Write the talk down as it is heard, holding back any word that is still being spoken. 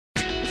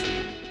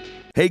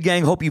Hey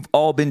gang, hope you've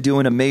all been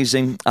doing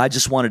amazing. I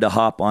just wanted to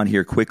hop on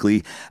here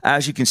quickly.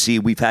 As you can see,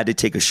 we've had to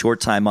take a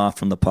short time off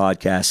from the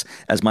podcast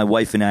as my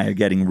wife and I are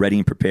getting ready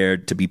and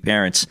prepared to be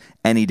parents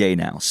any day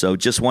now. So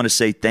just want to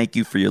say thank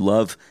you for your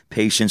love,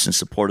 patience, and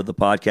support of the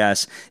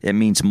podcast. It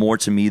means more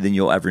to me than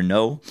you'll ever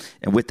know.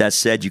 And with that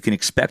said, you can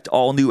expect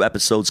all new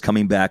episodes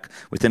coming back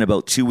within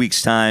about 2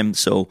 weeks' time.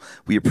 So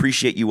we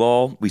appreciate you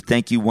all. We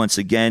thank you once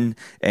again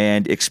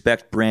and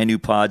expect brand new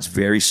pods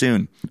very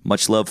soon.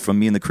 Much love from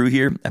me and the crew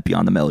here at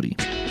Beyond the Melody.